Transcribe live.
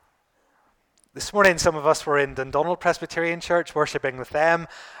This morning, some of us were in Dundonald Presbyterian Church worshipping with them,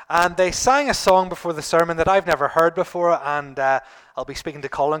 and they sang a song before the sermon that I've never heard before, and I'll be speaking to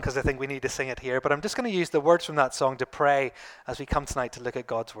Colin because I think we need to sing it here, but I'm just going to use the words from that song to pray as we come tonight to look at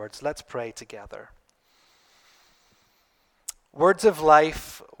God's words. Let's pray together. Words of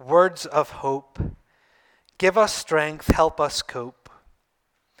life, words of hope, give us strength, help us cope.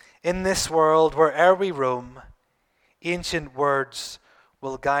 In this world, where'er we roam, ancient words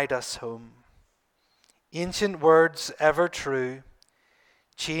will guide us home. Ancient words ever true,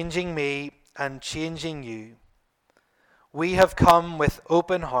 changing me and changing you. We have come with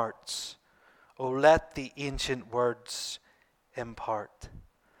open hearts. Oh, let the ancient words impart.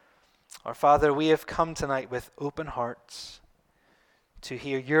 Our Father, we have come tonight with open hearts to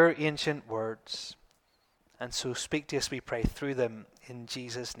hear your ancient words. And so speak to us, we pray, through them in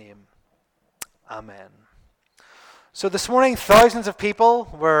Jesus' name. Amen. So this morning, thousands of people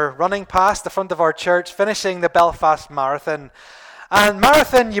were running past the front of our church, finishing the Belfast Marathon. And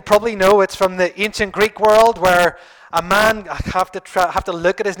marathon, you probably know, it's from the ancient Greek world, where a man, I have to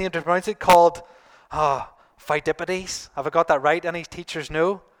look at his name to pronounce it, called Phidippides. Have I got that right? Any teachers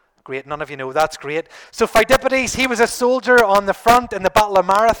know? Great, none of you know. That's great. So Phidippides, he was a soldier on the front in the Battle of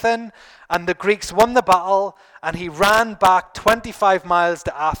Marathon, and the Greeks won the battle, and he ran back 25 miles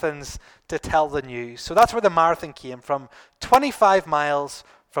to Athens to tell the news. So that's where the marathon came from, 25 miles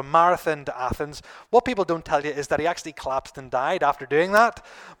from Marathon to Athens. What people don't tell you is that he actually collapsed and died after doing that,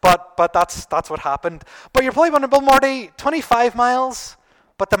 but that's what happened. But you're probably wondering, well, Marty, 25 miles,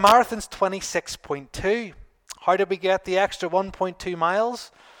 but the marathon's 26.2. How did we get the extra 1.2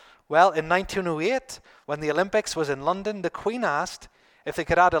 miles? Well, in 1908, when the Olympics was in London, the Queen asked if they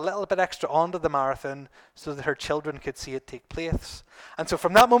could add a little bit extra onto the marathon so that her children could see it take place. And so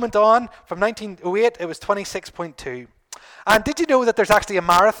from that moment on, from 1908, it was 26.2. And did you know that there's actually a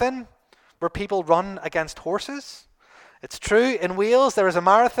marathon where people run against horses? It's true, in Wales there is a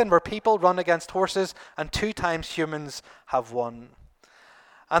marathon where people run against horses, and 2 times humans have won.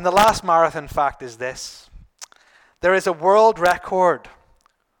 And the last marathon fact is this: there is a world record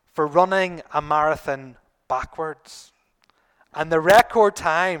for running a marathon backwards. And the record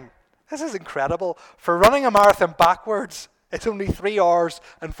time, this is incredible, for running a marathon backwards, it's only 3 hours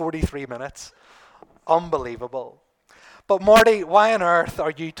and 43 minutes. Unbelievable. But Marty, why on earth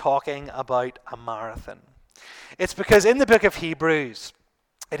are you talking about a marathon? It's because in the book of Hebrews,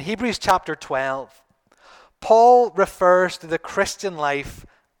 in Hebrews chapter 12, Paul refers to the Christian life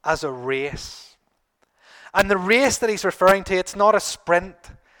as a race. And the race that he's referring to, it's not a sprint.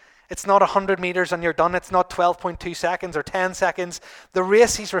 It's not 100 meters and you're done. It's not 12.2 seconds or 10 seconds. The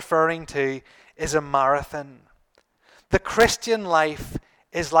race he's referring to is a marathon. The Christian life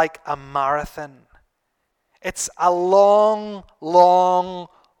is like a marathon. It's a long run.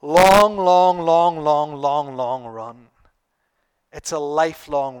 It's a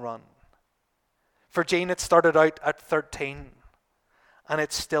lifelong run. For Jane, it started out at 13 and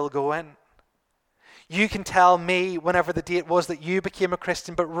it's still going. You can tell me whenever the date was that you became a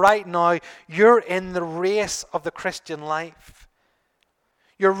Christian, but right now you're in the race of the Christian life.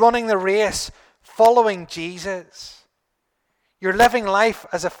 You're running the race following Jesus. You're living life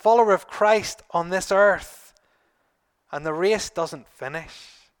as a follower of Christ on this earth. And the race doesn't finish.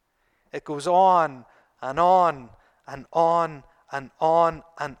 It goes on and on and on and on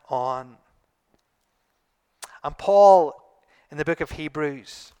and on. And Paul, in the book of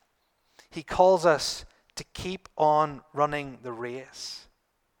Hebrews, he calls us to keep on running the race,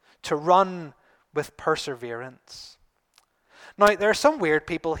 to run with perseverance. Now, there are some weird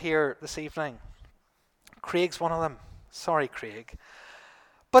people here this evening. Craig's one of them. Sorry, Craig.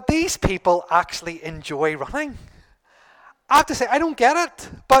 But these people actually enjoy running. I have to say, I don't get it.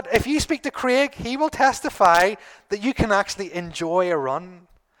 But if you speak to Craig, he will testify that you can actually enjoy a run.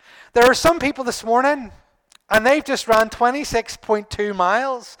 There are some people this morning, and they've just ran 26.2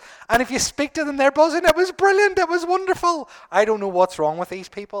 miles. And if you speak to them, they're buzzing. It was brilliant. It was wonderful. I don't know what's wrong with these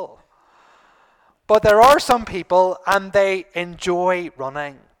people. But there are some people, and they enjoy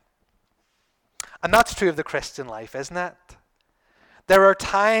running. And that's true of the Christian life, isn't it? There are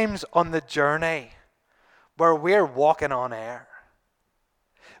times on the journey where we're walking on air.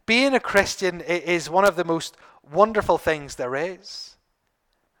 Being a Christian is one of the most wonderful things there is.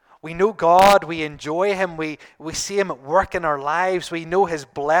 We know God, we enjoy Him, we see Him at work in our lives, we know His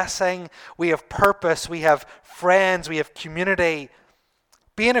blessing, we have purpose, we have friends, we have community.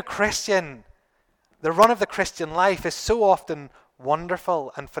 Being a Christian, the run of the Christian life is so often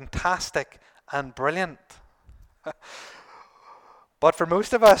wonderful and fantastic and brilliant. But for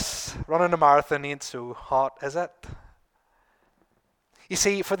most of us, running a marathon ain't so hot, is it? You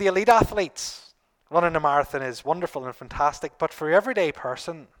see, for the elite athletes, running a marathon is wonderful and fantastic, but for your everyday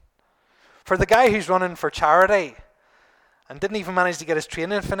person, for the guy who's running for charity and didn't even manage to get his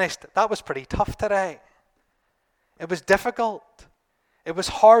training finished, that was pretty tough today. It was difficult. It was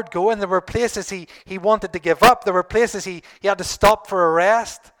hard going. There were places he wanted to give up. There were places he had to stop for a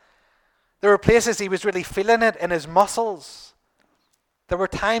rest. There were places he was really feeling it in his muscles. There were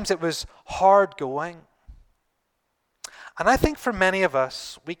times it was hard going. And I think for many of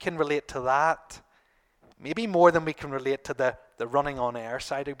us, we can relate to that, maybe more than we can relate to the running on air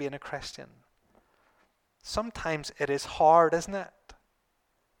side of being a Christian. Sometimes it is hard, isn't it?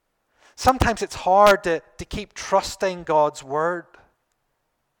 Sometimes it's hard to keep trusting God's word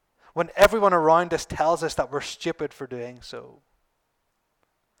when everyone around us tells us that we're stupid for doing so.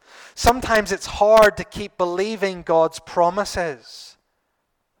 Sometimes it's hard to keep believing God's promises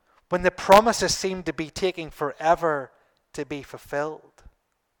when the promises seem to be taking forever to be fulfilled.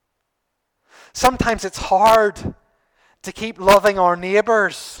 Sometimes it's hard to keep loving our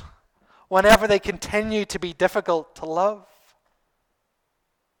neighbours whenever they continue to be difficult to love.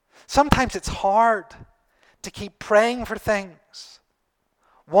 Sometimes it's hard to keep praying for things,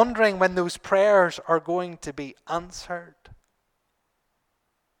 wondering when those prayers are going to be answered.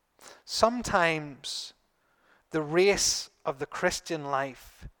 Sometimes the race of the Christian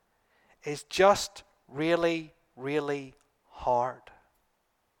life is just really, really hard.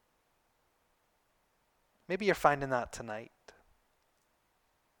 Maybe you're finding that tonight.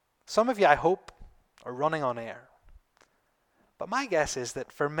 Some of you, I hope, are running on air. But my guess is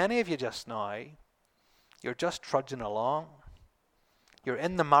that for many of you just now, you're just trudging along. You're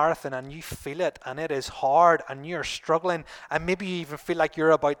in the marathon and you feel it, and it is hard, and you're struggling, and maybe you even feel like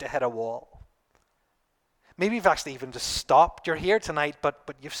you're about to hit a wall. Maybe you've actually even just stopped. You're here tonight,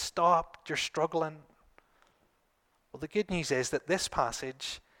 but you've stopped. You're struggling. Well, the good news is that this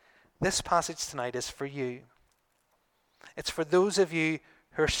passage tonight is for you. It's for those of you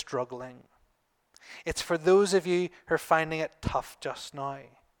who are struggling. It's for those of you who are finding it tough just now.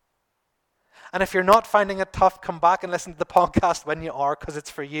 And if you're not finding it tough, come back and listen to the podcast when you are, because it's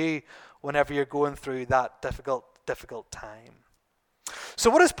for you whenever you're going through that difficult time. So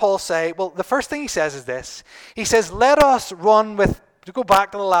what does Paul say? Well, the first thing he says is this. He says, let us run with, to go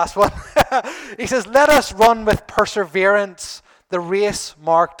back to the last one, he says, let us run with perseverance the race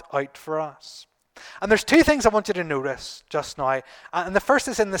marked out for us. And there's two things I want you to notice just now. And the first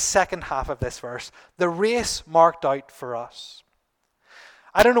is in the second half of this verse. The race marked out for us.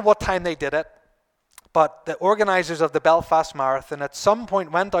 I don't know what time they did it, but the organisers of the Belfast Marathon at some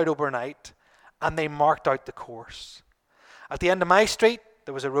point went out overnight and they marked out the course. At the end of my street,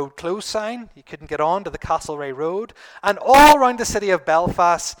 there was a road closed sign. You couldn't get on to the Castlereagh Road. And all around the city of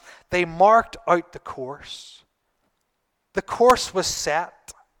Belfast, they marked out the course. The course was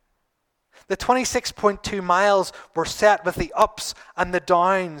set. The 26.2 miles were set with the ups and the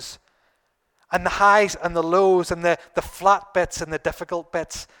downs and the highs and the lows and the flat bits and the difficult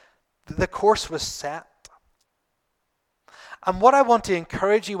bits. The course was set. And what I want to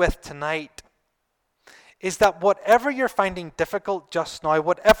encourage you with tonight is that whatever you're finding difficult just now,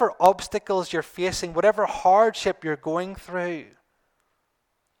 whatever obstacles you're facing, whatever hardship you're going through,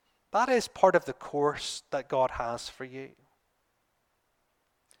 that is part of the course that God has for you.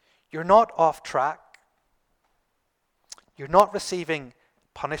 You're not off track. You're not receiving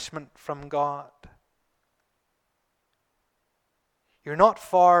punishment from God. You're not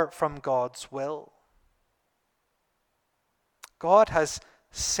far from God's will. God has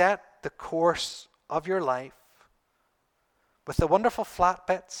set the course of your life with the wonderful flat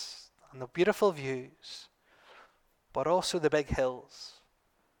bits and the beautiful views, but also the big hills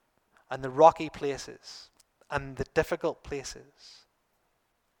and the rocky places and the difficult places.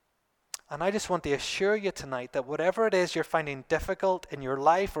 And I just want to assure you tonight that whatever it is you're finding difficult in your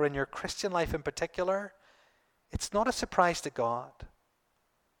life or in your Christian life in particular, it's not a surprise to God.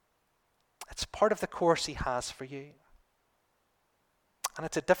 It's part of the course He has for you. And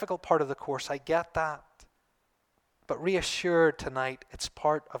it's a difficult part of the course, I get that. But reassured tonight, it's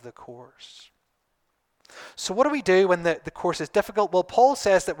part of the course. So what do we do when the course is difficult? Well, Paul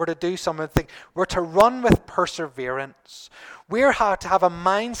says that we're to do something. We're to run with perseverance. We're to have a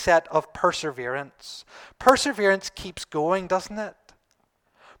mindset of perseverance. Perseverance keeps going, doesn't it?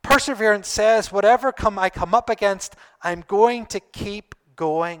 Perseverance says, whatever I come up against, I'm going to keep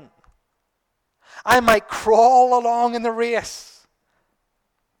going. I might crawl along in the race.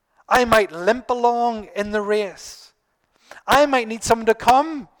 I might limp along in the race. I might need someone to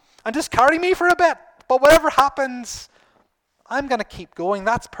come and just carry me for a bit. But whatever happens, I'm going to keep going.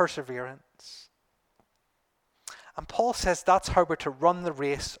 That's perseverance. And Paul says that's how we're to run the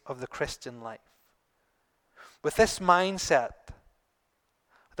race of the Christian life. With this mindset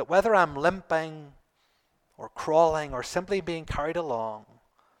that whether I'm limping or crawling or simply being carried along,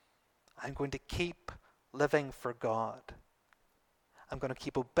 I'm going to keep living for God. I'm going to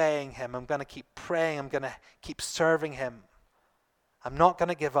keep obeying him. I'm going to keep praying. I'm going to keep serving him. I'm not going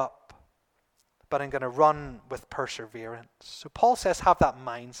to give up, but I'm going to run with perseverance. So Paul says have that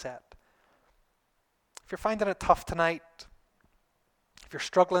mindset. If you're finding it tough tonight, if you're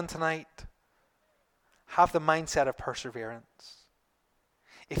struggling tonight, have the mindset of perseverance.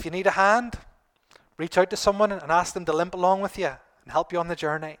 If you need a hand, reach out to someone and ask them to limp along with you and help you on the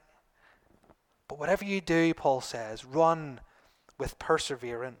journey. But whatever you do, Paul says, run with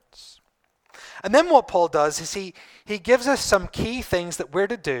perseverance. And then what Paul does is he gives us some key things that we're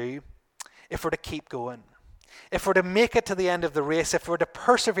to do if we're to keep going. If we're to make it to the end of the race, if we're to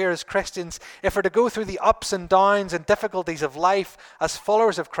persevere as Christians, if we're to go through the ups and downs and difficulties of life as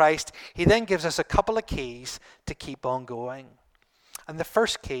followers of Christ, he then gives us a couple of keys to keep on going. And the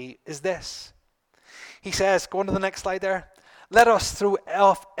first key is this. He says, go on to the next slide there, let us throw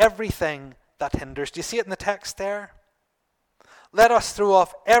off everything that hinders. Do you see it in the text there? Let us throw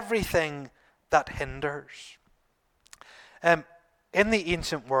off everything that hinders. In the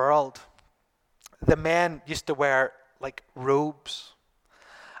ancient world, the men used to wear like robes.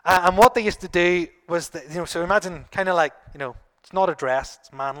 And what they used to do was, so imagine kind of like, it's not a dress,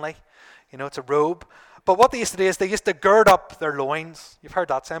 it's manly, it's a robe. But what they used to do is they used to gird up their loins. You've heard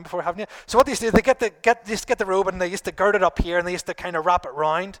that saying before, haven't you? So what they used to do, they get the robe and they used to gird it up here and they used to kind of wrap it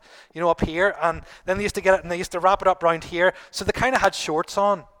round, up here. And then they used to get it and they used to wrap it up round here. So they kind of had shorts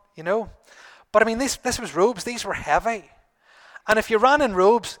on, But I mean, this was robes. These were heavy. And if you ran in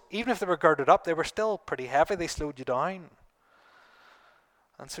robes, even if they were girded up, they were still pretty heavy. They slowed you down.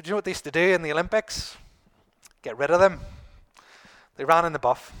 And so do you know what they used to do in the Olympics? Get rid of them. They ran in the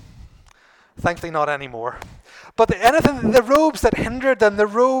buff. Thankfully not anymore. But the robes that hindered them, the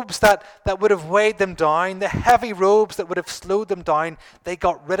robes that would have weighed them down, the heavy robes that would have slowed them down, they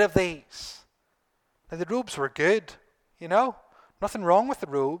got rid of these. Now the robes were good, nothing wrong with the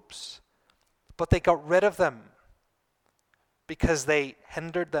robes, but they got rid of them because they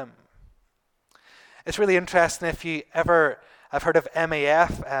hindered them. It's really interesting if you ever I've heard of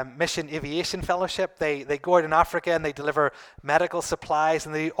MAF, Mission Aviation Fellowship. They go out in Africa and they deliver medical supplies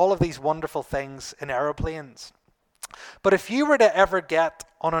and they do all of these wonderful things in aeroplanes. But if you were to ever get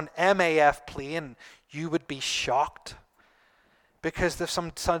on an MAF plane, you would be shocked because there's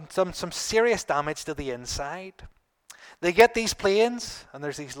some serious damage to the inside. They get these planes and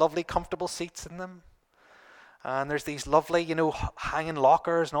there's these lovely comfortable seats in them. And there's these lovely, hanging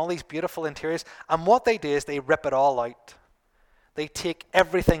lockers and all these beautiful interiors. And what they do is they rip it all out. They take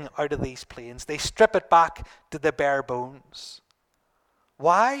everything out of these planes. They strip it back to the bare bones.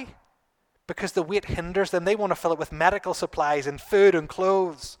 Why? Because the weight hinders them. They want to fill it with medical supplies and food and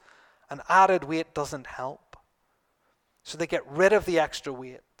clothes. And added weight doesn't help. So they get rid of the extra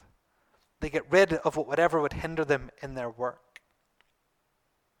weight. They get rid of whatever would hinder them in their work.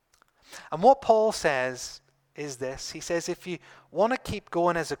 And what Paul says is this. He says if you want to keep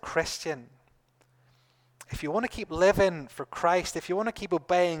going as a Christian, if you want to keep living for Christ, if you want to keep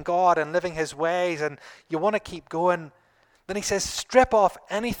obeying God and living his ways and you want to keep going, then he says strip off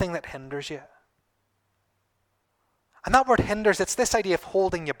anything that hinders you. And that word hinders, it's this idea of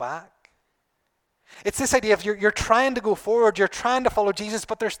holding you back. It's this idea of you're trying to go forward, you're trying to follow Jesus,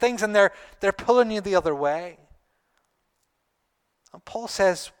 but there's things in there, they're pulling you the other way. And Paul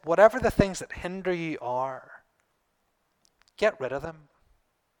says, whatever the things that hinder you are, get rid of them.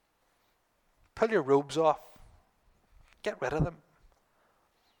 Pull your robes off. Get rid of them.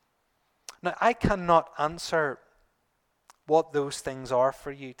 Now, I cannot answer what those things are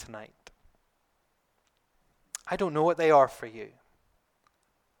for you tonight. I don't know what they are for you.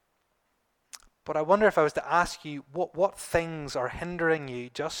 But I wonder if I was to ask you, what things are hindering you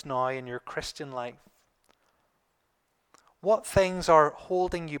just now in your Christian life? What things are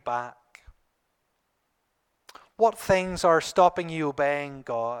holding you back? What things are stopping you obeying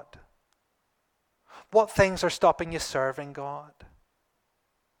God? What things are stopping you serving God?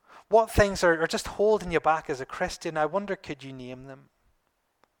 What things are just holding you back as a Christian? I wonder, could you name them?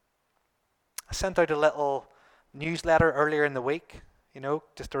 I sent out a little newsletter earlier in the week,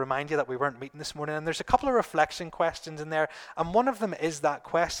 just to remind you that we weren't meeting this morning. And there's a couple of reflection questions in there. And one of them is that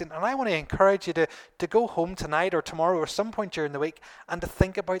question. And I want to encourage you to go home tonight or tomorrow or some point during the week and to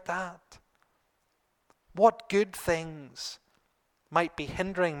think about that. What good things might be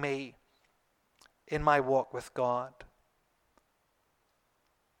hindering me in my walk with God?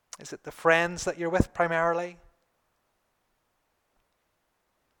 Is it the friends that you're with primarily?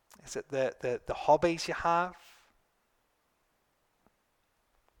 Is it the hobbies you have?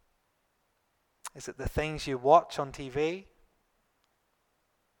 Is it the things you watch on TV?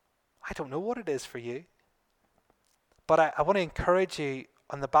 I don't know what it is for you. But I want to encourage you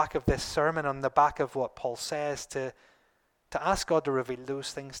on the back of this sermon, on the back of what Paul says, to ask God to reveal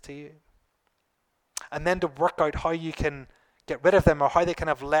those things to you. And then to work out how you can get rid of them or how they can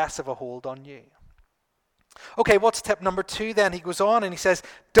have less of a hold on you. Okay, what's tip number 2 then? He goes on and he says,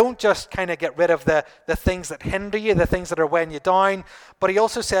 don't just kind of get rid of the things that hinder you, the things that are weighing you down, but he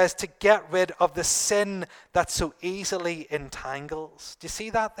also says to get rid of the sin that so easily entangles. Do you see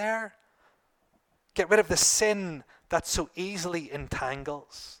that there? Get rid of the sin that so easily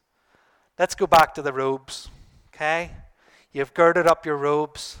entangles. Let's go back to the robes, okay? You've girded up your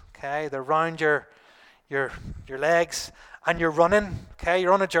robes, okay? They're around your legs. And you're running, okay?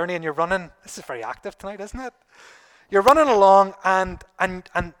 You're on a journey and you're running. This is very active tonight, isn't it? You're running along and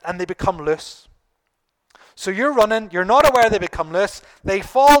they become loose. So you're running, you're not aware they become loose. They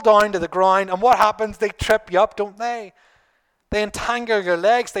fall down to the ground, and what happens? They trip you up, don't they? They entangle your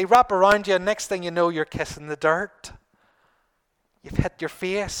legs, they wrap around you, and next thing you know, you're kissing the dirt. You've hit your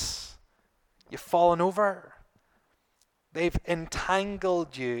face. You've fallen over. They've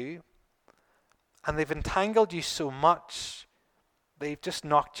entangled you. And they've entangled you so much, they've just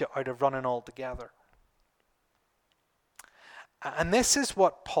knocked you out of running altogether. And this is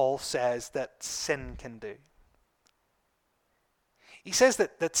what Paul says that sin can do. He says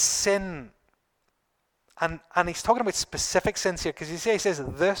that sin, and he's talking about specific sins here, because he says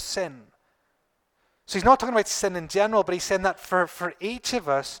the sin. So he's not talking about sin in general, but he's saying that for each of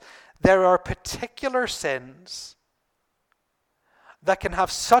us, there are particular sins that can have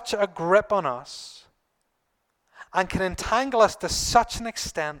such a grip on us and can entangle us to such an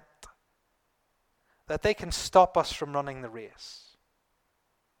extent that they can stop us from running the race.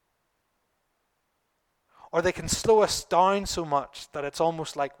 Or they can slow us down so much that it's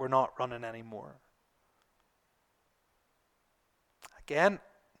almost like we're not running anymore. Again,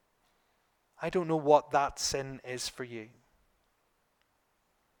 I don't know what that sin is for you.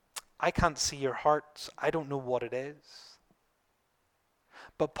 I can't see your hearts. I don't know what it is.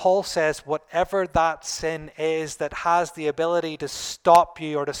 But Paul says whatever that sin is that has the ability to stop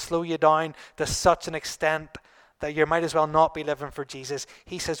you or to slow you down to such an extent that you might as well not be living for Jesus,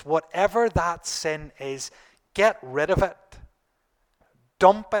 he says whatever that sin is, get rid of it.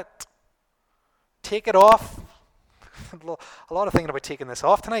 Dump it. Take it off. A lot of thinking about taking this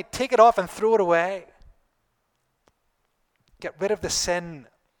off tonight. Take it off and throw it away. Get rid of the sin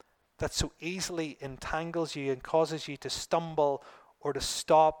that so easily entangles you and causes you to stumble or to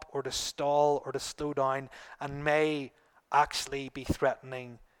stop, or to stall, or to slow down, and may actually be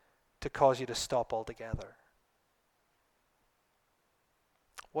threatening to cause you to stop altogether.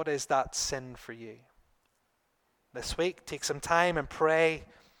 What is that sin for you? This week, take some time and pray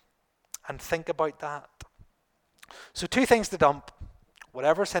and think about that. So 2 things to dump.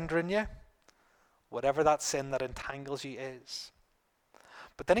 Whatever's hindering you, whatever that sin that entangles you is.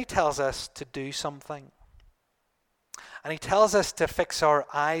 But then he tells us to do something. And he tells us to fix our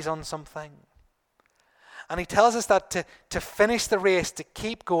eyes on something. And he tells us that to finish the race, to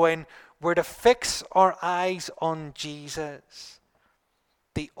keep going, we're to fix our eyes on Jesus,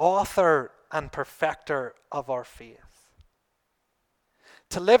 the author and perfecter of our faith.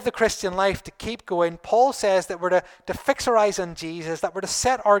 To live the Christian life, to keep going, Paul says that we're to fix our eyes on Jesus, that we're to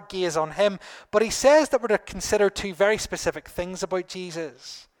set our gaze on him. But he says that we're to consider 2 very specific things about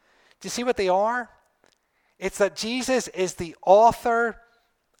Jesus. Do you see what they are? It's that Jesus is the author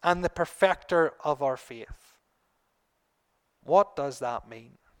and the perfecter of our faith. What does that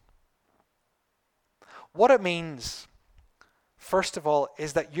mean? What it means, first of all,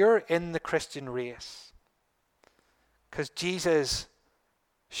 is that you're in the Christian race because Jesus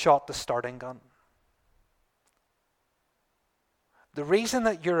shot the starting gun. The reason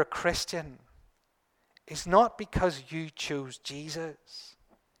that you're a Christian is not because you chose Jesus.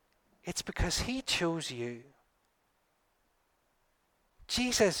 It's because he chose you.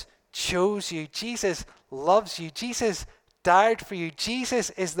 Jesus chose you. Jesus loves you. Jesus died for you. Jesus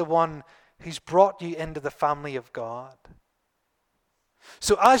is the one who's brought you into the family of God.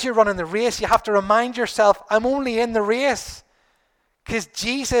 So as you're running the race, you have to remind yourself, I'm only in the race because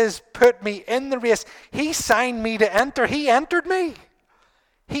Jesus put me in the race. He signed me to enter. He entered me.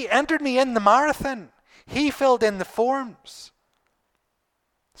 He entered me in the marathon. He filled in the forms.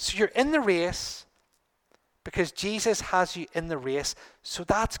 So you're in the race because Jesus has you in the race. So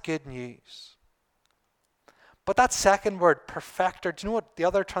that's good news. But that second word, perfecter, do you know what the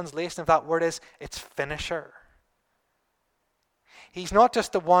other translation of that word is? It's finisher. He's not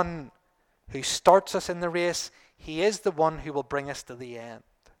just the one who starts us in the race. He is the one who will bring us to the end.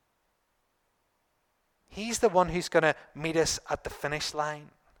 He's the one who's going to meet us at the finish line.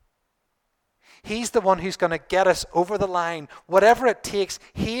 He's the one who's going to get us over the line. Whatever it takes,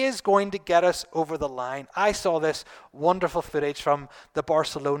 he is going to get us over the line. I saw this wonderful footage from the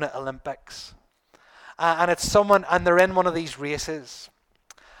Barcelona Olympics. And it's someone, and they're in one of these races.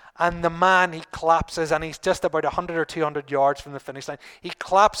 And the man, he collapses, and he's just about 100 or 200 yards from the finish line. He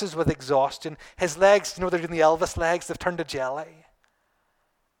collapses with exhaustion. His legs, they're doing the Elvis legs, they've turned to jelly.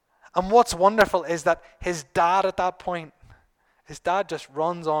 And what's wonderful is that his dad at that point, his dad just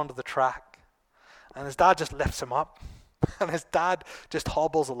runs onto the track. And his dad just lifts him up. And his dad just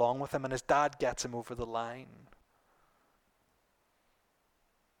hobbles along with him, and his dad gets him over the line.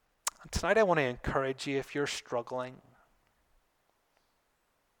 And tonight I want to encourage you, if you're struggling,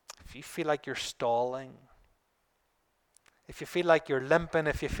 if you feel like you're stalling, if you feel like you're limping,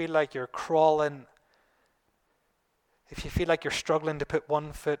 if you feel like you're crawling, if you feel like you're struggling to put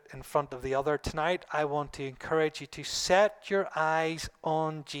one foot in front of the other, tonight I want to encourage you to set your eyes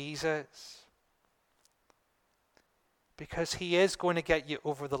on Jesus. Because he is going to get you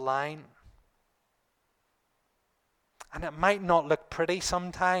over the line. And it might not look pretty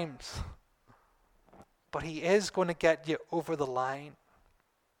sometimes, but he is going to get you over the line.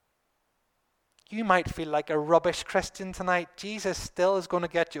 You might feel like a rubbish Christian tonight. Jesus still is going to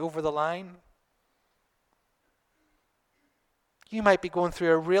get you over the line. You might be going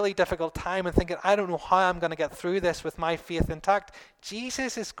through a really difficult time and thinking, I don't know how I'm going to get through this with my faith intact.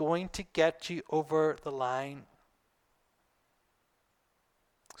 Jesus is going to get you over the line.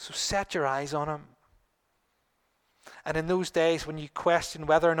 So set your eyes on him. And in those days when you question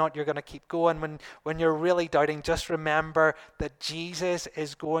whether or not you're going to keep going, when you're really doubting, just remember that Jesus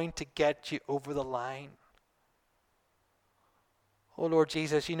is going to get you over the line. Oh Lord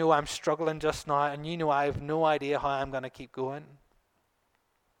Jesus, you know I'm struggling just now, and you know I have no idea how I'm going to keep going.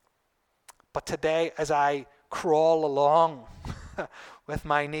 But today, as I crawl along with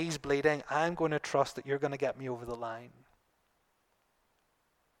my knees bleeding, I'm going to trust that you're going to get me over the line.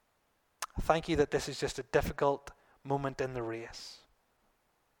 Thank you that this is just a difficult moment in the race.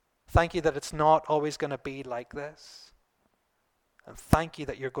 Thank you that it's not always going to be like this. And thank you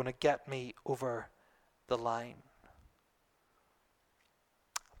that you're going to get me over the line.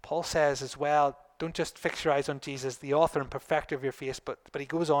 Paul says as well, don't just fix your eyes on Jesus, the author and perfecter of your faith, but he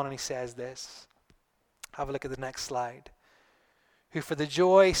goes on and he says this. Have a look at the next slide. Who for the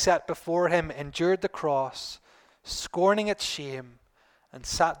joy set before him endured the cross, scorning its shame, and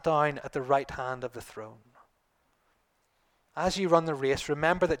sat down at the right hand of the throne. As you run the race,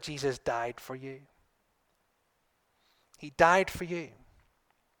 remember that Jesus died for you. He died for you.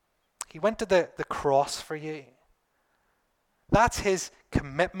 He went to the cross for you. That's his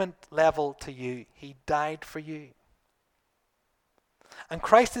commitment level to you. He died for you. And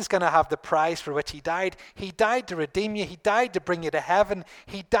Christ is going to have the prize for which he died. He died to redeem you. He died to bring you to heaven.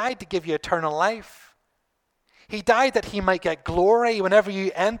 He died to give you eternal life. He died that he might get glory whenever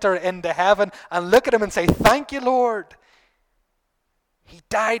you enter into heaven and look at him and say, thank you, Lord. He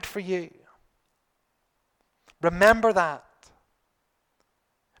died for you. Remember that.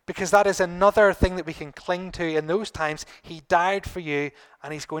 Because that is another thing that we can cling to in those times. He died for you,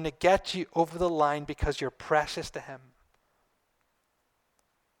 and he's going to get you over the line because you're precious to him.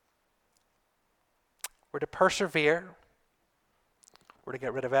 We're to persevere. We're to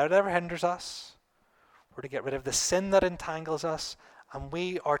get rid of whatever hinders us. We're to get rid of the sin that entangles us. And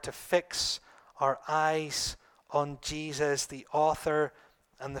we are to fix our eyes on Jesus, the author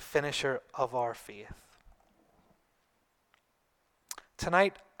and the finisher of our faith.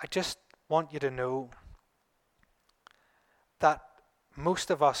 Tonight, I just want you to know that most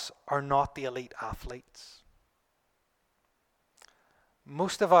of us are not the elite athletes.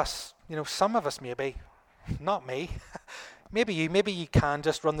 Most of us, some of us maybe, not me. Maybe you can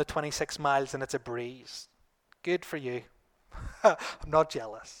just run the 26 miles and it's a breeze. Good for you. I'm not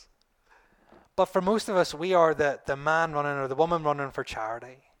jealous. But for most of us, we are the man running or the woman running for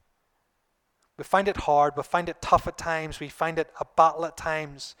charity. We find it hard. We find it tough at times. We find it a battle at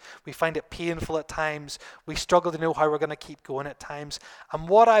times. We find it painful at times. We struggle to know how we're going to keep going at times. And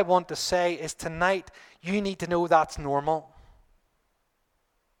what I want to say is tonight, you need to know that's normal.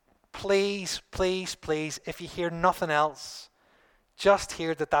 Please, please, please, if you hear nothing else, just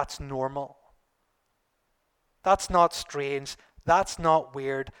hear that that's normal. That's not strange. That's not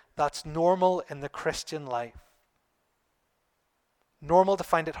weird. That's normal in the Christian life. Normal to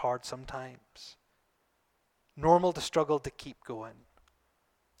find it hard sometimes. Normal to struggle to keep going.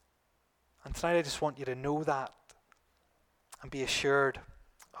 And tonight I just want you to know that. and be assured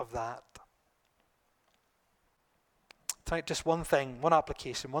of that. Tonight, just one thing, one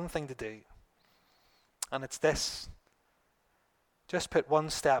application, one thing to do. And it's this. Just put one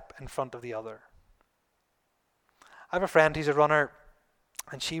step in front of the other. I have a friend who's a runner,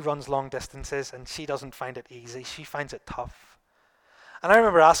 and she runs long distances, and she doesn't find it easy. She finds it tough. And I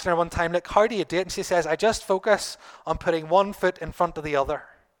remember asking her one time, like, how do you do it? And she says, I just focus on putting one foot in front of the other.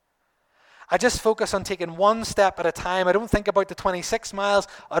 I just focus on taking one step at a time. I don't think about the 26 miles.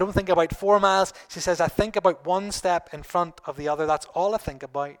 I don't think about 4 miles. She says, I think about one step in front of the other. That's all I think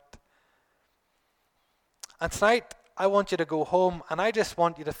about. And tonight, I want you to go home, and I just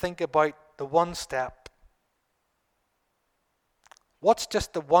want you to think about the one step. What's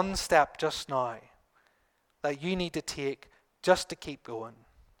just the one step just now that you need to take just to keep going?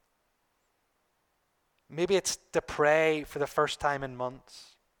 Maybe it's to pray for the first time in months.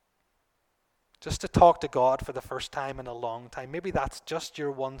 Just to talk to God for the first time in a long time. Maybe that's just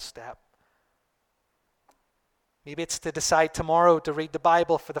your one step. Maybe it's to decide tomorrow to read the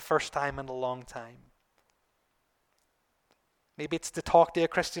Bible for the first time in a long time. Maybe it's to talk to a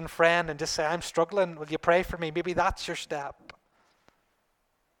Christian friend and just say, I'm struggling, will you pray for me? Maybe that's your step.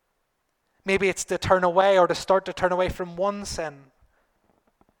 Maybe it's to turn away or to start to turn away from one sin.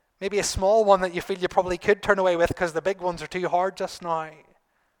 Maybe a small one that you feel you probably could turn away with because the big ones are too hard just now.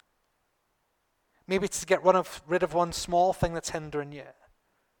 Maybe it's to get rid of one small thing that's hindering you.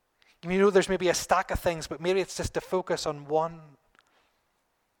 You know there's maybe a stack of things, but maybe it's just to focus on one.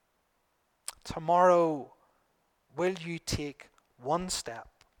 Tomorrow, will you take one step?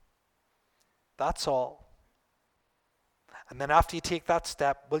 That's all. And then after you take that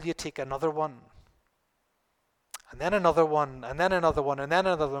step, will you take another one? And then another one, and then another one, and then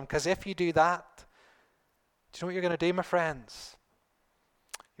another one. Because if you do that, do you know what you're going to do, my friends?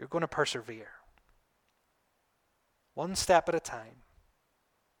 You're going to persevere. One step at a time.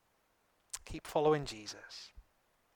 Keep following Jesus.